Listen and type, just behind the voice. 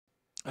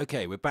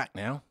Okay, we're back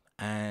now,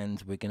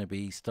 and we're going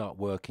to start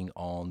working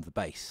on the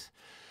bass.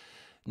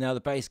 Now, the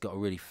bass got a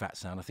really fat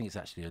sound. I think it's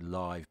actually a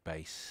live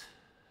bass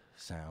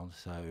sound.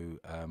 So,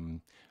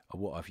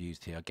 what I've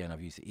used here, again,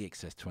 I've used the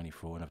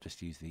EXS24, and I've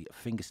just used the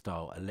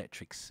fingerstyle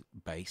electrics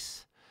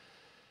bass.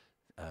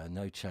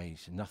 No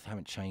change, nothing,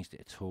 haven't changed it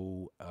at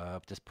all.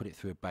 I've just put it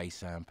through a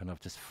bass amp, and I've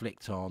just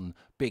flicked on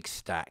big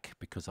stack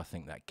because I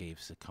think that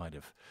gives a kind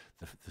of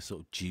the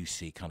sort of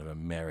juicy kind of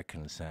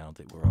American sound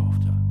that we're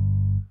after.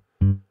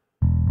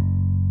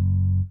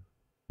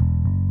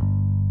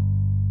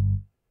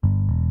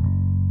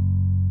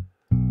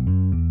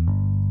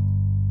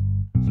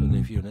 So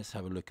if you, let's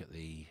have a look at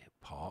the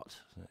part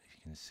so that you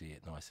can see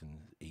it nice and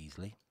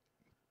easily.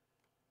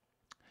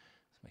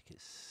 Let's make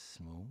it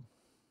small.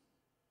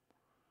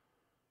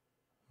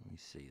 Let me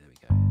see, there we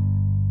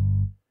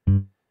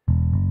go.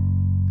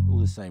 All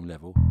the same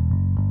level.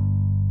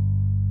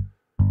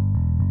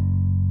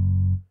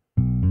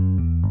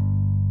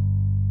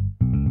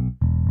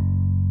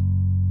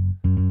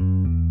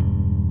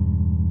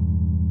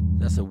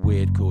 That's a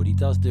weird chord. He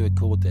does do a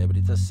chord there, but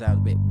it does sound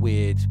a bit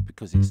weird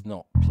because it's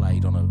not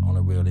played on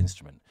a real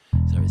instrument.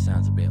 So it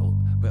sounds a bit,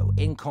 but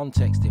in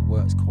context it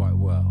works quite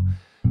well.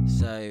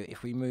 So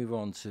if we move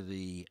on to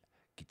the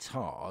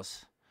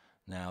guitars,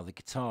 now the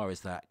guitar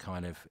is that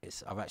kind of,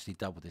 I've actually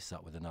doubled this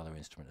up with another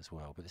instrument as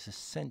well, but this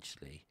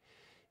essentially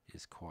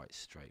is quite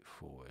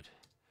straightforward.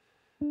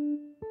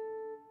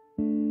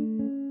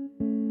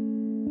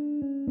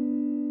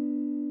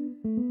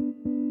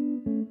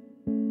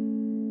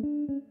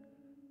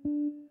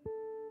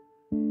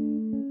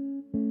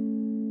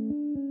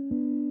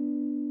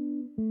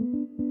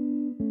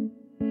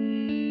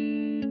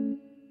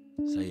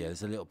 So yeah,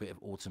 there's a little bit of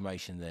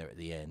automation there at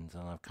the end,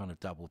 and I've kind of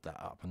doubled that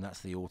up, and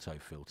that's the auto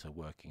filter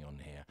working on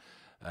here.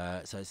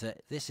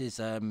 This is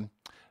a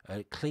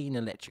clean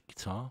electric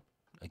guitar,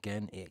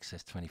 again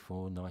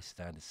EXS24, nice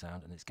standard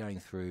sound, and it's going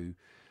through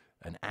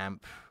an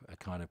amp, a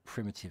kind of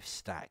primitive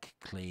stack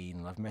clean,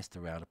 and I've messed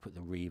around, I put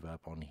the reverb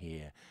on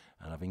here,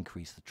 and I've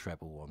increased the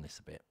treble on this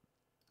a bit.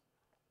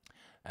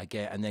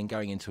 Again, and then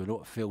going into a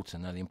lot of filter.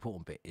 Now the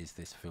important bit is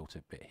this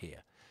filter bit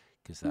here,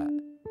 because that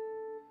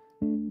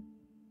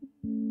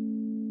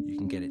you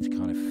can get it to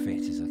kind of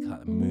fit as a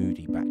kind of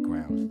moody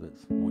background.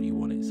 That's what you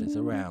want it. So it's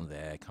around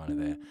there, kind of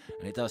there,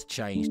 and it does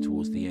change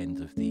towards the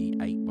end of the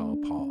 8-bar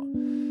part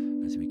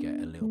as we get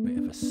a little bit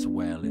of a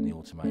swell in the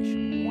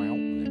automation. Wow,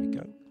 there we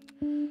go.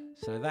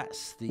 So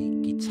that's the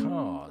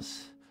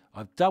guitars.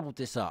 I've doubled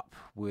this up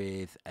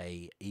with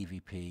a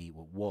EVP,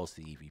 what was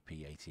the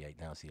EVP 88,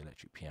 now it's the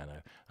electric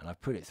piano, and I've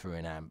put it through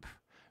an amp,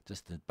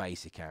 just a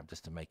basic amp,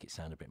 just to make it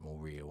sound a bit more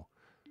real.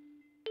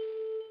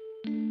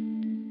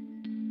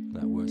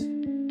 That works.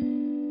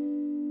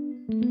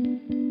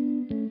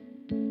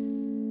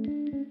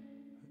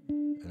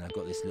 And I've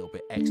got this little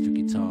bit extra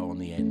guitar on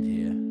the end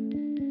here.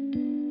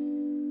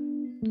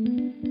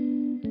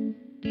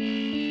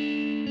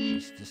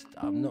 It's just,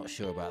 I'm not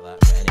sure about that,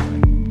 but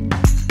anyway.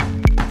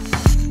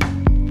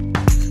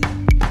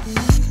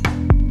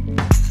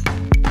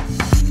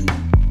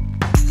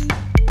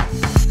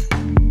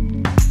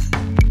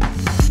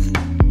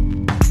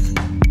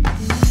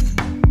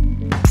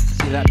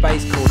 See, that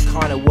bass chord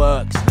kind of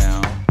works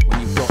now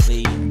when you've got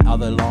the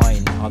other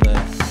line, other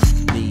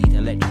lead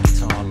electric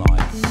guitar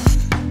line.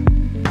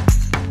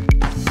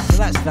 So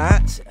that's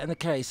that. And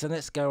okay, so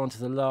let's go on to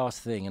the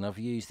last thing, and I've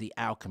used the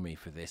Alchemy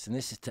for this, and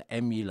this is to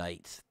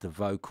emulate the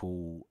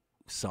vocal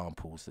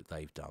samples that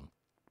they've done,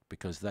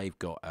 because they've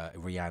got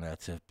Rihanna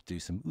to do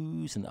some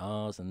oohs and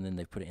ahs, and then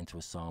they've put it into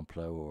a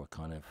sampler or a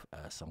kind of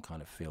some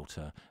kind of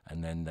filter,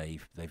 and then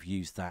they've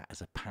used that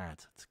as a pad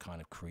to kind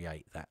of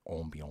create that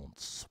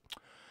ambience.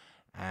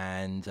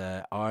 And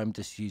I'm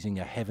just using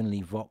a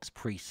Heavenly Vox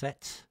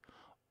preset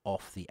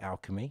off the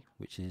Alchemy,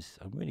 which is,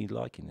 I'm really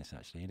liking this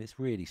actually, and it's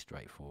really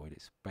straightforward.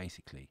 It's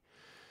basically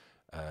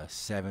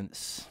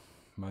sevenths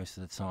most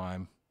of the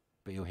time,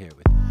 but you'll hear it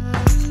with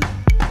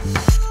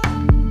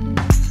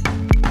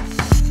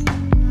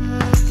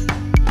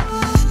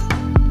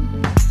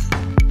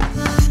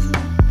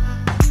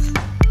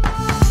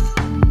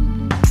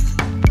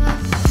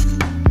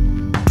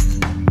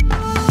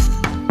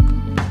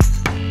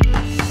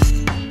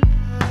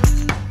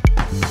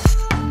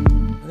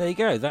There you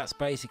go. That's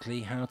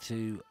basically how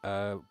to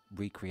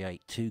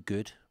recreate Too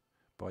Good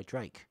by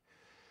Drake.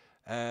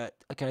 Okay,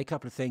 a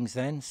couple of things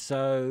then.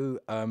 So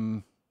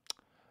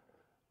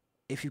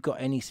if you've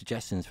got any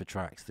suggestions for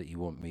tracks that you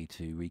want me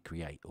to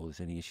recreate, or there's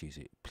any issues,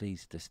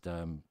 please just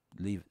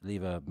leave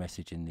a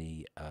message in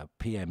the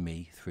PM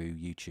me through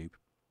YouTube.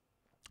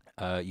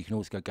 You can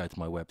also go to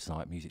my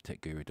website,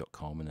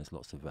 musictechguru.com, and there's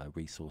lots of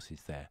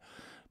resources there.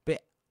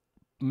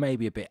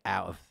 Maybe a bit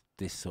out of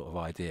this sort of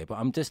idea, but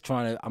I'm just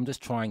trying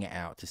it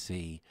out to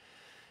see,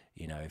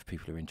 you know, if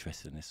people are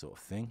interested in this sort of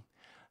thing.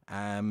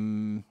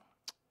 And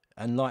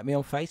like me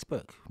on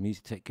Facebook,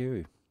 Music Tech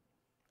Guru.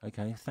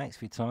 Okay, thanks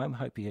for your time.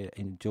 Hope you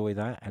enjoy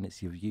that and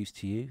it's of use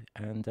to you,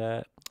 and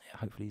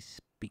hopefully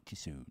speak to you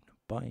soon.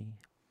 Bye.